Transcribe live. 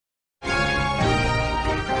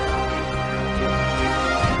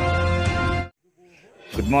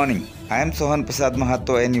Good morning. I am Sohan Prasad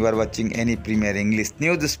Mahato and you are watching any Premier English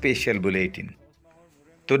News Special Bulletin.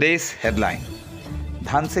 Today's headline: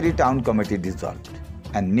 Dhansiri Town Committee dissolved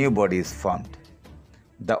and new body is formed.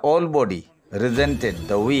 The old body resented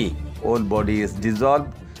the way old body is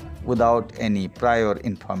dissolved without any prior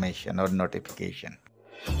information or notification.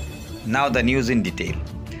 Now the news in detail.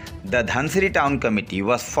 The Dhansiri Town Committee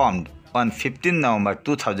was formed on 15 November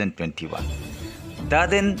 2021. The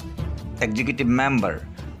then Executive Member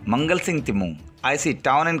Mangal Singh Timung, IC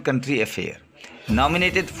Town and Country Affair,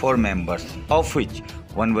 nominated 4 members, of which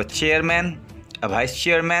one was chairman, a vice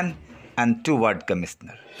chairman, and 2 ward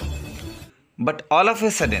commissioner. But all of a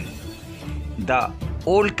sudden, the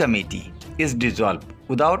old committee is dissolved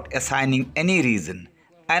without assigning any reason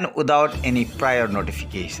and without any prior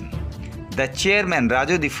notification. The chairman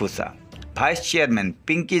Raju Difusa, vice chairman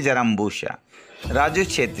Pinky Jarambusha, Raju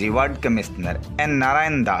Chetri, ward commissioner, and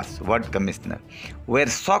Narayan Das, ward commissioner, were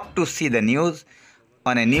shocked to see the news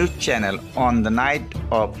on a news channel on the night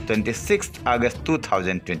of 26th August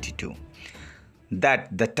 2022 that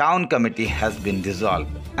the town committee has been dissolved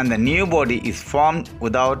and the new body is formed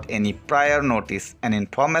without any prior notice and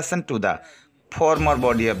information to the former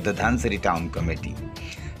body of the Dhansiri Town Committee.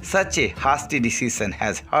 Such a hasty decision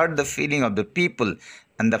has hurt the feeling of the people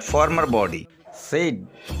and the former body, said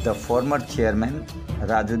the former chairman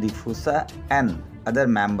Raju Difusa and other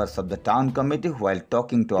members of the town committee while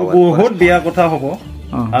talking to our बहुत बिया कथा होबो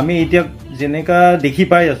आमी इतिया जेनेका देखि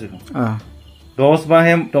पाइ आछु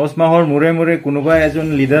 10 माहर मुरे मुरे कोनोबा एजन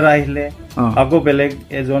leader आहिले आको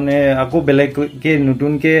बेलेग के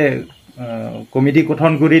नतुन के कमिटी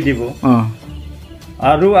गठन करि दिबो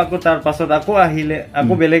आरो आको तार पाছত आको आहिले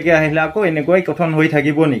आको बेलेगे आहिले आको एनेকৈ गठन হৈ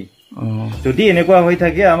থাকিব নি যদি এনেকুৱা হৈ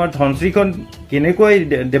থাকে আমাৰ ধনশ্ৰীখন কেনেকৈ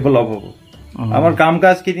ডেভেলপ হ'ব আমাৰ কাম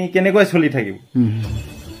কাজ কিনি কেনেকৈ চলি থাকিব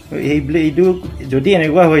এইটো যদি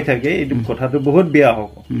এনেকুৱা হৈ থাকে এইটো কথাটো বহুত বেয়া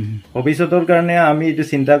হ'ব ভৱিষ্যতৰ কাৰণে আমি এইটো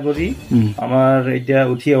চিন্তা কৰি আমাৰ এতিয়া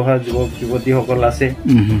উঠি অহা যুৱক যুৱতী সকল আছে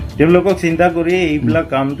তেওঁলোকক চিন্তা কৰি এইবিলাক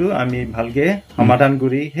কামটো আমি ভালকে সমাধান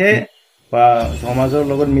কৰি হে বা সমাজৰ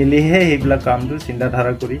লগত মিলি হে এইবিলাক কামটো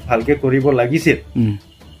চিন্তাধাৰা কৰি ভালকে কৰিব লাগিছিল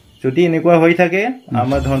যদি এনেকুৱা হৈ থাকে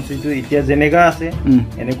আমাৰ ধনশ্ৰীটো এতিয়া যেনেকা আছে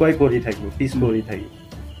এনেকৈ কৰি থাকিব পিছ কৰি থাকিব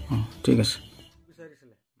ঠিক আছে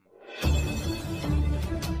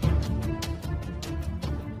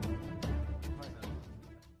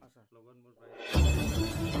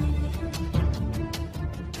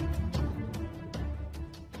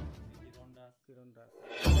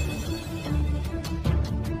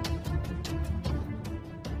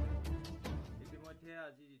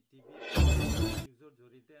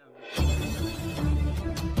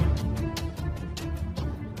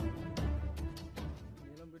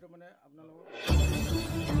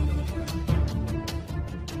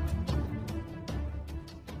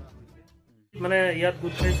মানে ইয়াত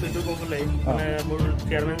গুড ফাইট হইতো কবলে মানে মোৰ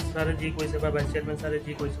চেয়ারম্যান স্যারে জি কইছে বা ভাইস চেয়ারম্যান স্যারে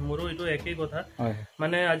জি কইছে মোরও এটো একই কথা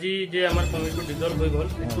মানে আজি যে আমার কমিটি ডিজলভ হৈ গল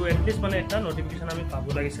এটো এটলিস্ট মানে একটা নোটিফিকেশন আমি পাবো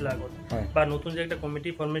লাগিছিল আগত বা নতুন যে একটা কমিটি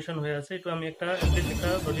ফরমেশন হৈ আছে এটো আমি একটা এটলিস্ট একটা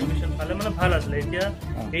নোটিফিকেশন পালে মানে ভাল আছিল এতিয়া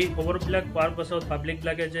এই খবরবিলাক পার পাছত পাবলিক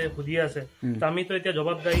লাগে যে খুদি আছে তো আমি তো এতিয়া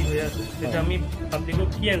জবাবদারি হৈ আছে এটা আমি পাবলিকক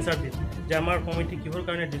কি অ্যানসার দিম যে আমার কমিটি কিহৰ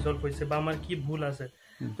কাৰণে ডিজলভ হৈছে বা আমার কি ভুল আছে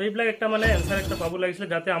তো এইবিলাক একটা মানে অ্যানসার একটা পাবো লাগিছিল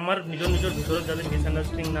যাতে আমার নিজৰ ভিতৰত যাতে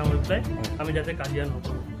মিসআন্ডাৰস্ট্যান্ডিং না হৈ যায় আমি যাতে কাজিয়া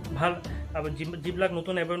নকৰো ভাল যিবিলাক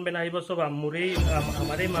নতুন এপয়েন্টমেন্ট আহিব সব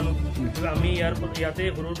আমাৰে মানুহ আমি ইয়াতে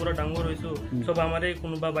সৰুৰ পৰা ডাঙৰ হৈছো সব আমাৰে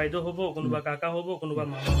কোনোবা বাইদেউ হ'ব কোনোবা কাকা হ'ব কোনোবা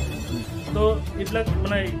মামা তো এইবিলাক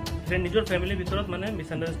মানে নিজৰ ফ্যামিলিৰ ভিতৰত মানে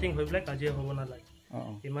মিসআন্ডারস্ট্যান্ডিং হৈ যায় কাজিয়া হ'ব না লাগে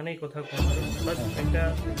ইমানেই কথা কম আৰু বাস একটা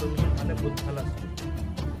ইনফৰমেশন মানে বহুত ভাল আছে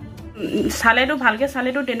সালেটো ভালকে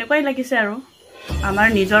সালেটো তেনেকৈ লাগিছে আৰু আমাৰ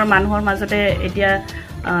নিজৰ মানুহৰ মাজতে এতিয়া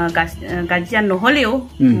কাজিয়া নহলেও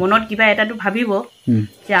মনত কিবা এটাটো ভাবিব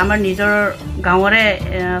যে আমাৰ নিজৰ গাঁৱৰে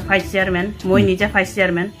ভাইস চেয়াৰম্যান মই নিজে ভাইস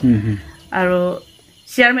চেয়াৰম্যান আৰু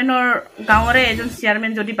চেয়াৰম্যানৰ গাঁৱৰে এজন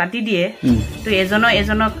চেয়াৰম্যান যদি পাতি দিয়ে তো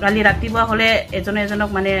এজনক কালি ৰাতিপুৱা হলে এজনক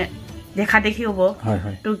মানে দেখা দেখি হ'ব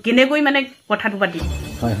তো কেনেকৈ মানে কথাটো পাতি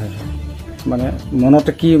মানে মনত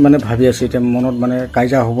কি মানে ভাবি আছে এটা মনত মানে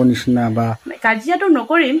কাজিয়া হ'ব নিচিনা বা কাজিয়াটো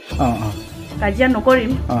নকৰিম কাজিয়া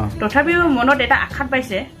নকৰিম তথাপিও মনত এটা আঘাত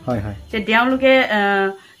পাইছে যে তেওঁলোকে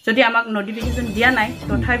যদি আমাক নোটিফিকেশন দিয়া নাই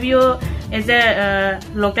তথাপিও এজ এ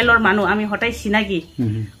লোকেলৰ মানুহ আমি হঠাৎ চিনাকি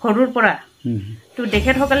সৰুৰ পৰা তো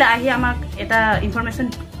তেখেতসকলে আহি আমাক এটা ইনফরমেশন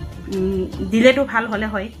দিলেতো ভাল হলে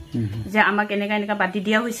হয় যে আমাক এনেকা বাতি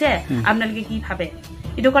দিয়া হৈছে আপোনালোকে কি ভাবে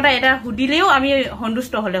এটো কথা এটা হুদিলেও আমি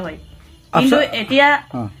সন্তুষ্ট হলে হয় কিন্তু এতিয়া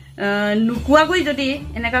নুকুৱাকৈ যদি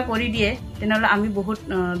এনেকা কৰি দিয়ে তেনেহলে আমি বহুত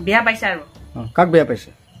বেয়া পাইছে আৰু কাক বেয়া পাইছে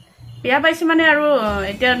বেয়া পাইছে মানে আৰু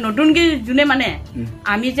এতিয়া নতুনকে যোনে মানে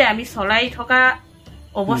আমি চলাই থকা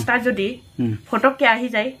অৱস্থা যদি ফটককে আহি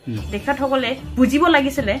যায় তেখেতসকলে বুজিব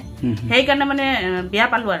লাগিছিলে সেইকাৰণে মানে বেয়া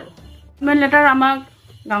পালো আৰু ইমান লেটাৰ আমাক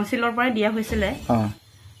কাউন্সিলৰ পৰা দিয়া হৈছিলে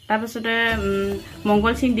তাৰপিছতে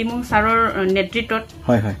মংগল সিং ডিমুং ছাৰৰ নেতৃত্বত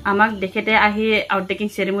আমাক তেখেতে আহি আউটটেকিং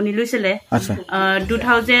চেৰেমনি লৈছিলে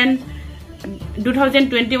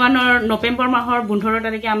 2021 নৱেম্বৰ মাহৰ 15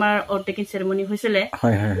 তাৰিখে আমাৰ আউটটেকিং চেৰেমনি হৈছিলে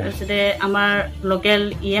তাৰপিছতে আমাৰ লোকেল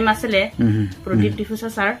ইএম আছিলে প্ৰদীপ ডিফুচা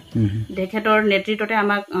ছাৰ তেখেতৰ নেতৃত্বতে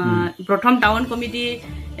আমাক প্ৰথম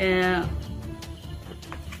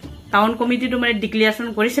টাউন কমিটিটো মানে ডিক্লেয়াৰেশ্যন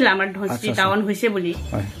কৰিছিলে আমাৰ ধনশ্ৰী টাউন হৈছে বুলি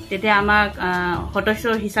তেতিয়া আমাক সদস্য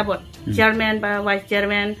হিচাপত চেয়াৰমেন বা ভাইচ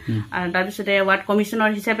চেয়াৰমেন তাৰপিছতে ৱাৰ্ড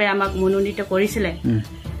কমিশ্যনাৰ হিচাপে আমাক মনোনীত কৰিছিলে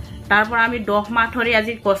তাৰ পৰা আমি 10 মাহ ধৰি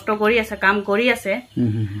আজি কষ্ট কৰি আছে কাম কৰি আছে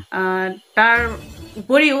তাৰ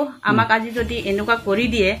উপৰিও আমাক আজি যদি এনেকুৱা কৰি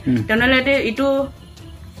দিয়ে তেনেহ'লে এইটো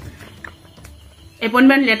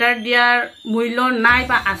এপইণ্টমেণ্ট লেটাৰ দিয়াৰ মূল্য নাই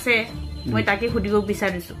বা আছে মই তাকে সুধিব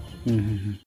বিচাৰিছো